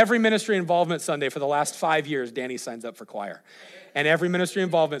Danny because every ministry involvement Sunday for the last 5 years, Danny signs up for choir. And every ministry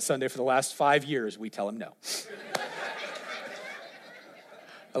involvement Sunday for the last 5 years, we tell him no.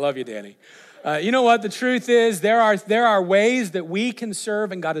 I love you, Danny. You know what? The truth is there are ways that we can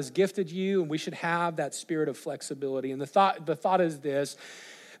serve, and God has gifted you, and we should have that spirit of flexibility. And the thought is this,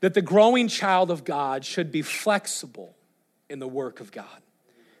 that the growing child of God should be flexible in the work of God.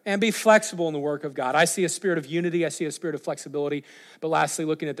 And be flexible in the work of God. I see a spirit of unity. I see a spirit of flexibility. But lastly,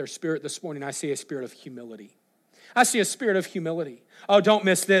 looking at their spirit this morning, I see a spirit of humility. I see a spirit of humility. Oh, don't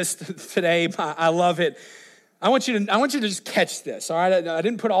miss this today. I love it. I want you to just catch this, all right? I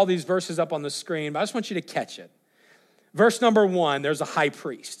didn't put all these verses up on the screen, but I just want you to catch it. Verse number 1, there's a high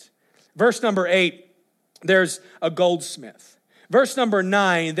priest. Verse number 8, there's a goldsmith. Verse number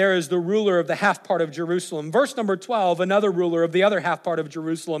 9, there is the ruler of the half part of Jerusalem. Verse number 12, another ruler of the other half part of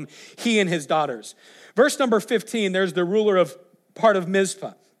Jerusalem, he and his daughters. Verse number 15, there's the ruler of part of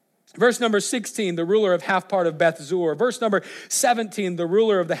Mizpah. Verse number 16, the ruler of half part of Beth Zur. Verse number 17, the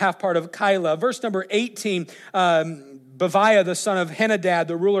ruler of the half part of Keilah. Verse number 18, Beviah, the son of Henadad,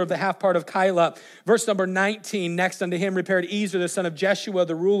 the ruler of the half part of Keilah. Verse number 19, next unto him repaired Ezer, the son of Jeshua,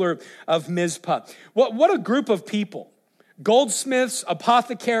 the ruler of Mizpah. What a group of people. Goldsmiths,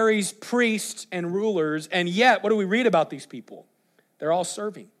 apothecaries, priests, and rulers. And yet, what do we read about these people? They're all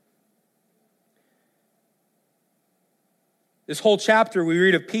serving. This whole chapter, we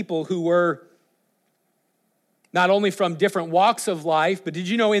read of people who were not only from different walks of life, but did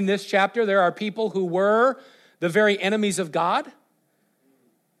you know in this chapter there are people who were the very enemies of God?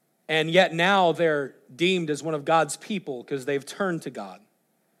 And yet now they're deemed as one of God's people because they've turned to God.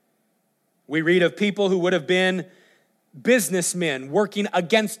 We read of people who would have been businessmen working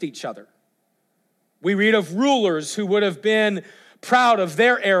against each other. We read of rulers who would have been proud of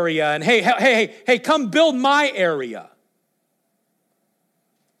their area and hey, come build my area.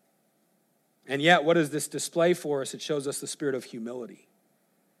 And yet, what does this display for us? It shows us the spirit of humility.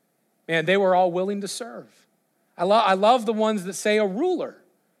 Man, they were all willing to serve. I love the ones that say a ruler.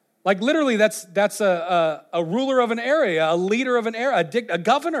 Like literally, that's a ruler of an area, a leader of an area, a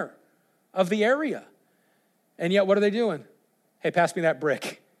governor of the area. And yet, what are they doing? Hey, pass me that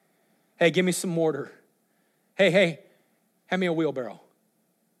brick. Hey, give me some mortar. Hey, hand me a wheelbarrow.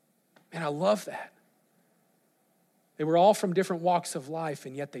 Man, I love that. They were all from different walks of life,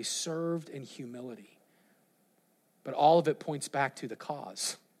 and yet they served in humility. But all of it points back to the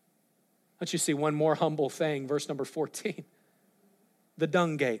cause. Let you see one more humble thing, verse number 14. The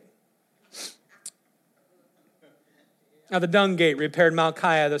dung gate. Now, the dung gate repaired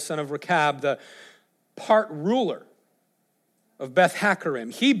Malchiah, the son of Rechab, the part ruler of Beth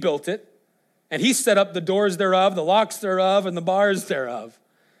Hakerem. He built it, and he set up the doors thereof, the locks thereof, and the bars thereof.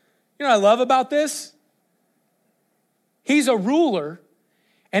 You know what I love about this? He's a ruler,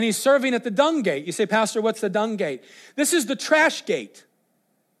 and he's serving at the dung gate. You say, Pastor, what's the dung gate? This is the trash gate.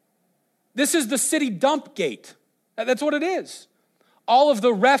 This is the city dump gate. That's what it is. All of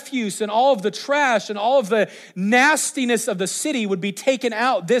the refuse and all of the trash and all of the nastiness of the city would be taken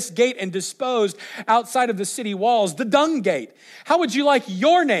out this gate and disposed outside of the city walls, the dung gate. How would you like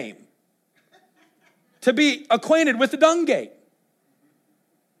your name to be acquainted with the dung gate?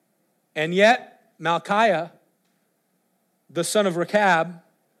 And yet, Malchiah, the son of Rechab,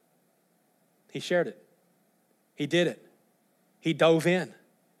 he shared it. He did it. He dove in.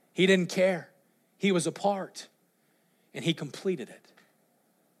 He didn't care. He was a part, and he completed it.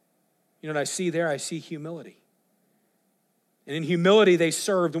 You know what I see there? I see humility. And in humility, they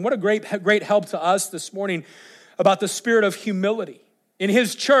served. And what a great help to us this morning about the spirit of humility. In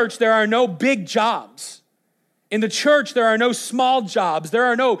his church, there are no big jobs. In the church, there are no small jobs. There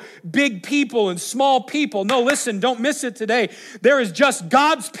are no big people and small people. No, listen, don't miss it today. There is just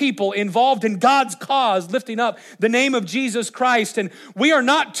God's people involved in God's cause, lifting up the name of Jesus Christ. And we are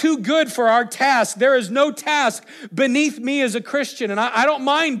not too good for our task. There is no task beneath me as a Christian. And I don't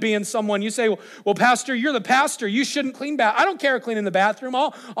mind being someone. You say, well, Pastor, you're the pastor. You shouldn't clean I don't care cleaning the bathroom.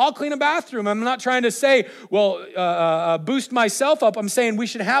 I'll clean a bathroom. I'm not trying to say, boost myself up. I'm saying we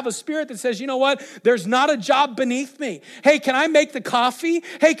should have a spirit that says, you know what? There's not a job beneath me. Hey, can I make the coffee?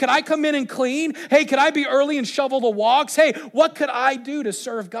 Hey, could I come in and clean? Hey, could I be early and shovel the walks? Hey, what could I do to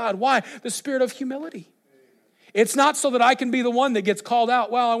serve God? Why? The spirit of humility. It's not so that I can be the one that gets called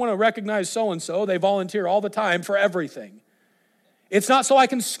out. Well, I want to recognize so-and-so. They volunteer all the time for everything. It's not so I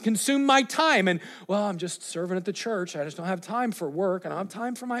can consume my time and, well, I'm just serving at the church. I just don't have time for work. I don't have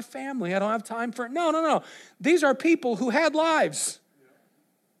time for my family. I don't have time for, no. These are people who had lives.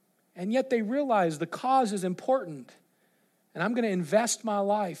 And yet they realize the cause is important. And I'm going to invest my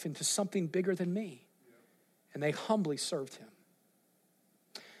life into something bigger than me. And they humbly served him.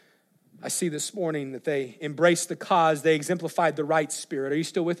 I see this morning that they embraced the cause. They exemplified the right spirit. Are you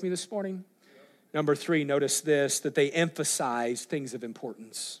still with me this morning? Number 3, notice this, that they emphasize things of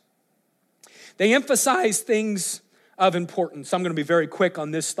importance. They emphasize things of importance. I'm going to be very quick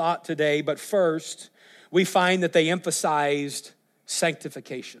on this thought today, but first, we find that they emphasized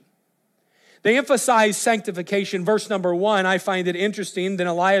sanctification. They emphasize sanctification. Verse number 1, I find it interesting. Then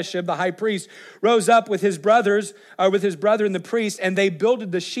Eliashib, the high priest, rose up with his brother and the priest, and they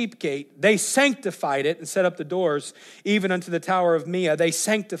builded the sheep gate. They sanctified it and set up the doors, even unto the tower of Meah. They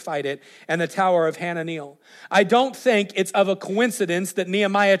sanctified it and the tower of Hananeel. I don't think it's of a coincidence that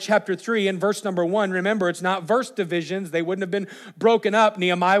Nehemiah chapter 3 and verse number 1, remember, it's not verse divisions. They wouldn't have been broken up.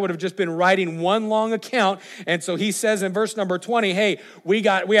 Nehemiah would have just been writing one long account. And so he says in verse number 20, hey, we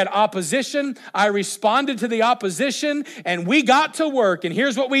had opposition. I responded to the opposition and we got to work. And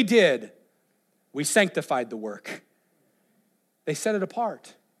here's what we did. We sanctified the work. They set it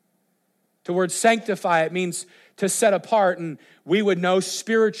apart. The word sanctify, it means to set apart. And we would know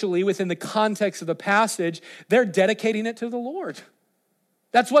spiritually within the context of the passage, they're dedicating it to the Lord.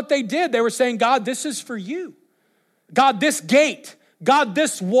 That's what they did. They were saying, God, this is for you. God, this gate. God,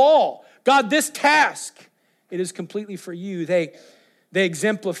 this wall. God, this task. It is completely for you. They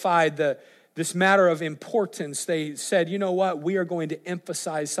exemplified this matter of importance. They said, you know what? We are going to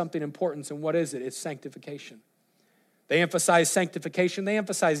emphasize something important. And what is it? It's sanctification. They emphasize sanctification. They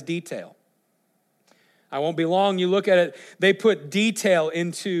emphasize detail. I won't be long. You look at it. They put detail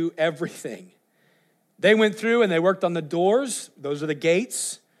into everything. They went through and they worked on the doors. Those are the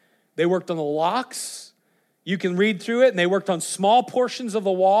gates. They worked on the locks. You can read through it, and they worked on small portions of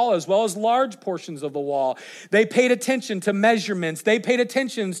the wall as well as large portions of the wall. They paid attention to measurements. They paid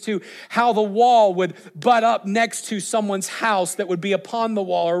attention to how the wall would butt up next to someone's house that would be upon the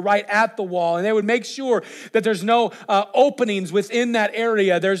wall or right at the wall. And they would make sure that there's no openings within that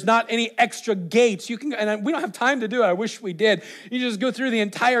area. There's not any extra gates. And we don't have time to do it. I wish we did. You just go through the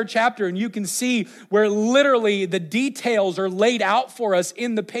entire chapter, and you can see where literally the details are laid out for us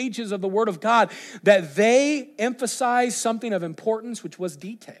in the pages of the Word of God, that they emphasize something of importance, which was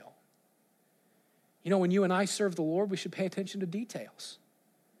detail. You know, when you and I serve the Lord, we should pay attention to details.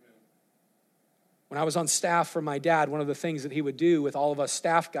 When I was on staff for my dad, one of the things that he would do with all of us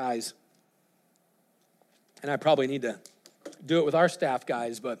staff guys, and I probably need to do it with our staff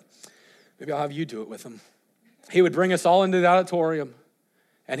guys, but maybe I'll have you do it with them. He would bring us all into the auditorium,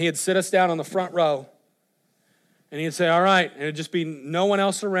 and he'd sit us down on the front row, and he'd say, all right, and it'd just be no one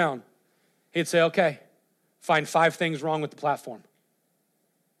else around. He'd say, okay, find 5 things wrong with the platform.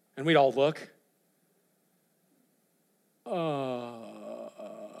 And we'd all look.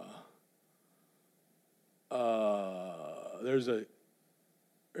 There's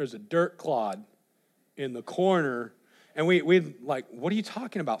a dirt clod in the corner. And we'd like, what are you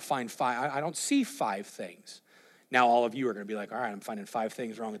talking about, find 5? I don't see 5 things. Now all of you are going to be like, all right, I'm finding 5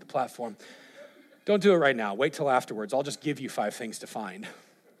 things wrong with the platform. Don't do it right now. Wait till afterwards. I'll just give you 5 things to find.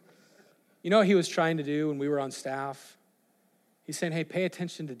 You know what he was trying to do when we were on staff? He's saying, hey, pay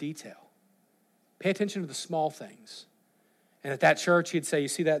attention to detail. Pay attention to the small things. And at that church, he'd say, you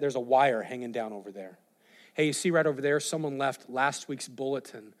see that? There's a wire hanging down over there. Hey, you see right over there, someone left last week's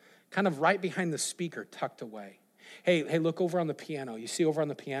bulletin, kind of right behind the speaker, tucked away. Hey, look over on the piano. You see over on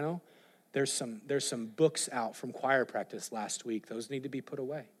the piano? There's some books out from choir practice last week. Those need to be put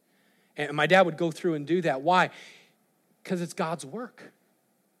away. And my dad would go through and do that. Why? Because it's God's work.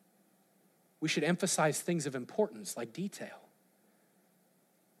 We should emphasize things of importance like detail.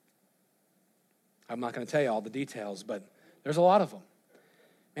 I'm not going to tell you all the details, but there's a lot of them.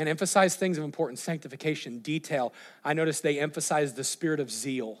 And emphasize things of importance, sanctification, detail. I noticed they emphasize the spirit of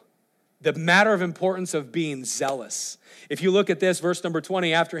zeal, the matter of importance of being zealous. If you look at this, verse number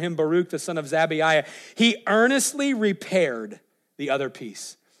 20, after him, Baruch, the son of Zabiah, he earnestly repaired the other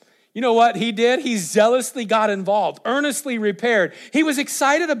piece. You know what he did? He zealously got involved, earnestly repaired. He was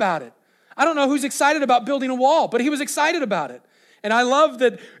excited about it. I don't know who's excited about building a wall, but he was excited about it. And I love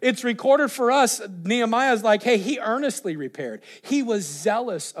that it's recorded for us. Nehemiah's like, hey, he earnestly repaired. He was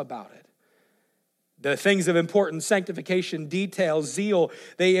zealous about it. The things of importance, sanctification, detail, zeal,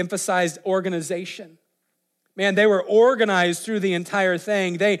 they emphasized organization. Man, they were organized through the entire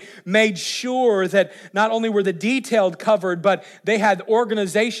thing. They made sure that not only were the details covered, but they had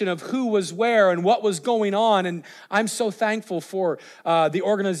organization of who was where and what was going on. And I'm so thankful for the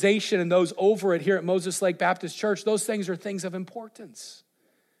organization and those over it here at Moses Lake Baptist Church. Those things are things of importance.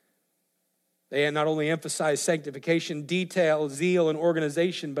 They not only emphasized sanctification, detail, zeal, and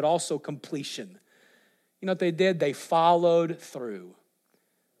organization, but also completion. You know what they did? They followed through.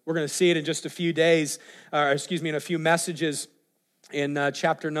 We're going to see it in just a few days, in a few messages in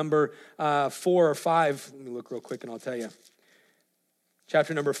chapter number 4 or 5. Let me look real quick and I'll tell you.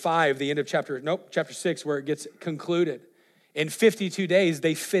 Chapter number 5, the end of chapter 6, where it gets concluded. In 52 days,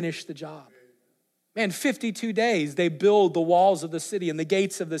 they finished the job. Man, 52 days, they build the walls of the city and the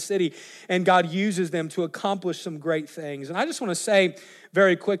gates of the city, and God uses them to accomplish some great things. And I just want to say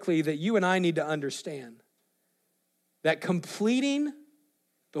very quickly that you and I need to understand that completing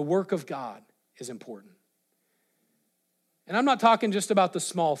the work of God is important. And I'm not talking just about the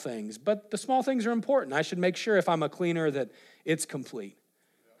small things, but the small things are important. I should make sure if I'm a cleaner that it's complete.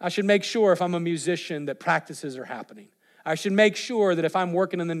 I should make sure if I'm a musician that practices are happening. I should make sure that if I'm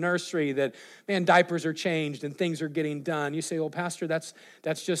working in the nursery that, man, diapers are changed and things are getting done. You say, oh, Pastor, that's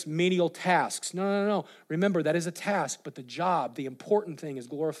just menial tasks. No. Remember, that is a task, but the job, the important thing is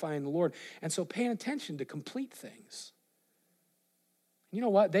glorifying the Lord. And so paying attention to complete things. You know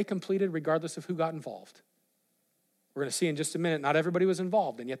what? They completed regardless of who got involved. We're going to see in just a minute, not everybody was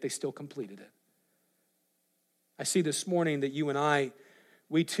involved, and yet they still completed it. I see this morning that you and I,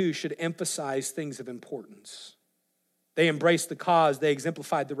 we too should emphasize things of importance. They embraced the cause. They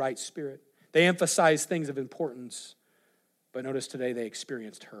exemplified the right spirit. They emphasized things of importance. But notice today they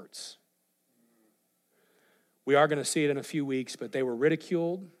experienced hurts. We are going to see it in a few weeks, but they were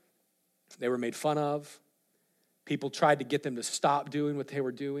ridiculed. They were made fun of. People tried to get them to stop doing what they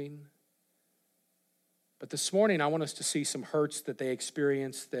were doing. But this morning, I want us to see some hurts that they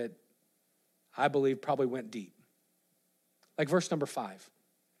experienced that I believe probably went deep. Like verse number 5.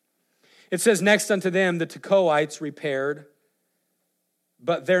 It says, next unto them the Tekoites repaired,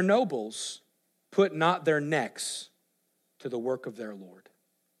 but their nobles put not their necks to the work of their Lord.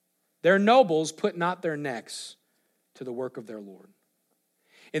 Their nobles put not their necks to the work of their Lord.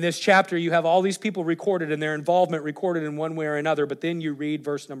 In this chapter, you have all these people recorded and their involvement recorded in one way or another, but then you read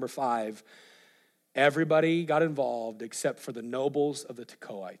verse number 5. Everybody got involved except for the nobles of the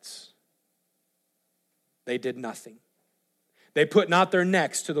Tekoites. They did nothing. They put not their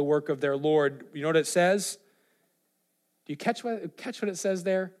necks to the work of their Lord. You know what it says? Do you catch what it says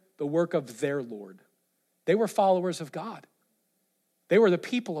there? The work of their Lord. They were followers of God. They were the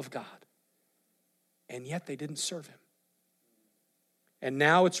people of God. And yet they didn't serve him. And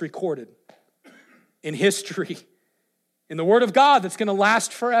now it's recorded in history, in the word of God that's going to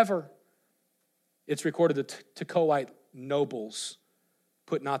last forever. It's recorded the Tekoite nobles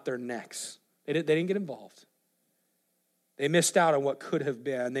put not their necks. They didn't get involved. They missed out on what could have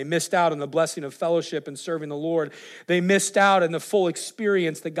been. They missed out on the blessing of fellowship and serving the Lord. They missed out on the full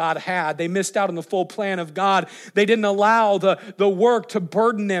experience that God had. They missed out on the full plan of God. They didn't allow the work to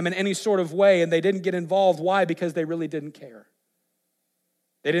burden them in any sort of way, and they didn't get involved. Why? Because they really didn't care.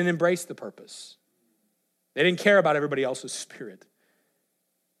 They didn't embrace the purpose. They didn't care about everybody else's spirit.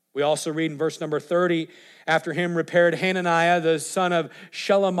 We also read in verse number 30, after him repaired Hananiah, the son of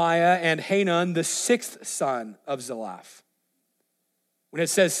Shelemiah, and Hanan, the sixth son of Zelaph. When it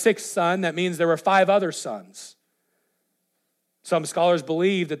says sixth son, that means there were 5 other sons. Some scholars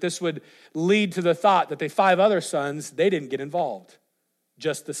believe that this would lead to the thought that the 5 other sons, they didn't get involved,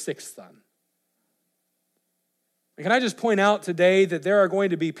 just the sixth son. And can I just point out today that there are going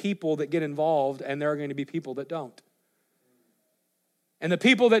to be people that get involved and there are going to be people that don't. And the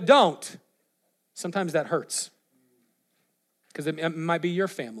people that don't, sometimes that hurts. Because it might be your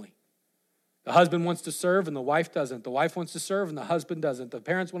family. The husband wants to serve and the wife doesn't. The wife wants to serve and the husband doesn't. The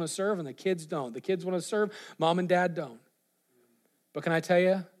parents want to serve and the kids don't. The kids want to serve, mom and dad don't. But can I tell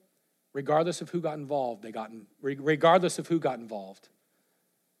you, regardless of who got involved, regardless of who got involved.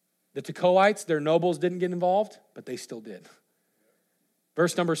 The Tekoites, their nobles didn't get involved, but they still did.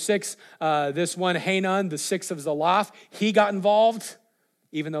 Verse number 6, this one Hanun, the sixth of Zalaph, he got involved,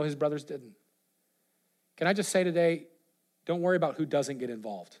 even though his brothers didn't. Can I just say today, don't worry about who doesn't get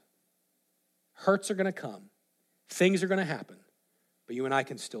involved. Hurts are going to come. Things are going to happen. But you and I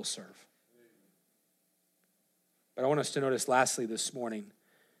can still serve. But I want us to notice lastly this morning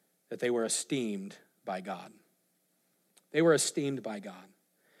that they were esteemed by God. They were esteemed by God.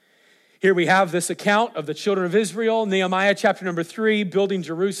 Here we have this account of the children of Israel, Nehemiah chapter number 3, building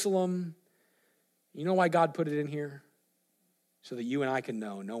Jerusalem. You know why God put it in here? So that you and I can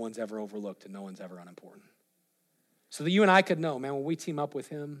know no one's ever overlooked and no one's ever unimportant. So that you and I could know, man, when we team up with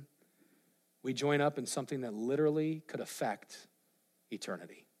him, we join up in something that literally could affect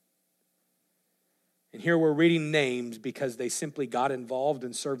eternity. And here we're reading names because they simply got involved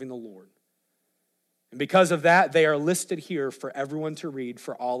in serving the Lord. And because of that, they are listed here for everyone to read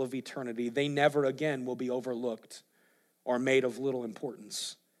for all of eternity. They never again will be overlooked or made of little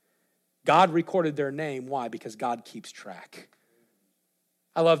importance. God recorded their name. Why? Because God keeps track.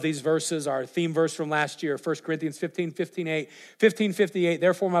 I love these verses. Our theme verse from last year, 1 Corinthians 15:58.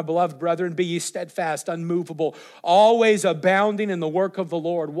 Therefore, my beloved brethren, be ye steadfast, unmovable, always abounding in the work of the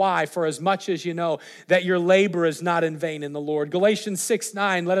Lord. Why? For as much as you know that your labor is not in vain in the Lord. Galatians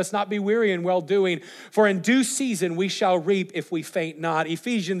 6:9, let us not be weary in well-doing, for in due season we shall reap if we faint not.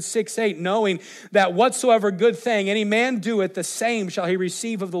 Ephesians 6:8, knowing that whatsoever good thing any man doeth, the same shall he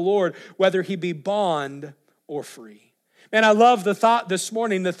receive of the Lord, whether he be bond or free. And I love the thought this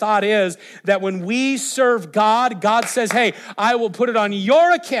morning. The thought is that when we serve God, God says, hey, I will put it on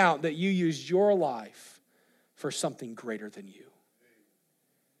your account that you used your life for something greater than you.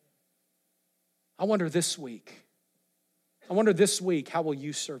 I wonder this week, how will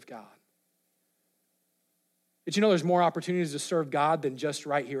you serve God? Did you know there's more opportunities to serve God than just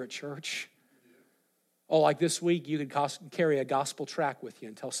right here at church? Oh, like this week, you could carry a gospel tract with you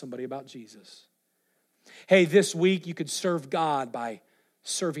and tell somebody about Jesus. Hey, this week you could serve God by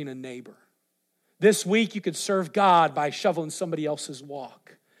serving a neighbor. This week you could serve God by shoveling somebody else's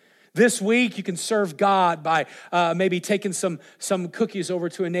walk. This week you can serve God by maybe taking some cookies over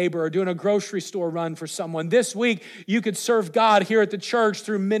to a neighbor or doing a grocery store run for someone. This week you could serve God here at the church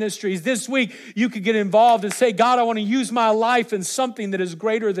through ministries. This week you could get involved and say, God, I want to use my life in something that is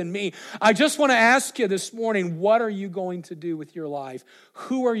greater than me. I just want to ask you this morning, what are you going to do with your life?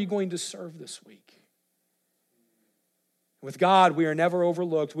 Who are you going to serve this week? With God, we are never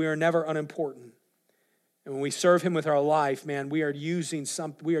overlooked. We are never unimportant. And when we serve him with our life, man, we are using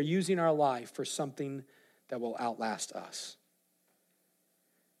our life for something that will outlast us.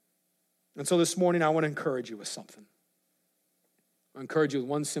 And so this morning, I want to encourage you with something. I encourage you with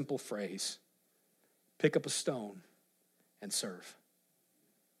one simple phrase. Pick up a stone and serve.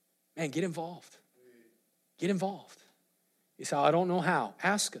 Man, get involved. Get involved. You say, I don't know how.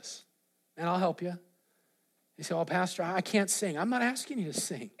 Ask us, and I'll help you. You say, oh, Pastor, I can't sing. I'm not asking you to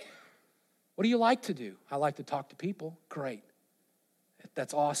sing. What do you like to do? I like to talk to people. Great.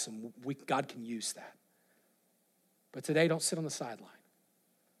 That's awesome. God can use that. But today, don't sit on the sideline.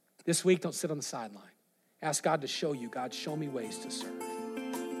 This week, don't sit on the sideline. Ask God to show you. God, show me ways to serve.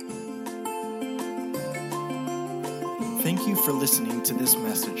 Thank you for listening to this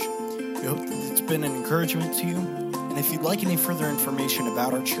message. We hope that it's been an encouragement to you. And if you'd like any further information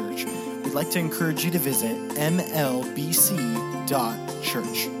about our church, we'd like to encourage you to visit mlbc.church.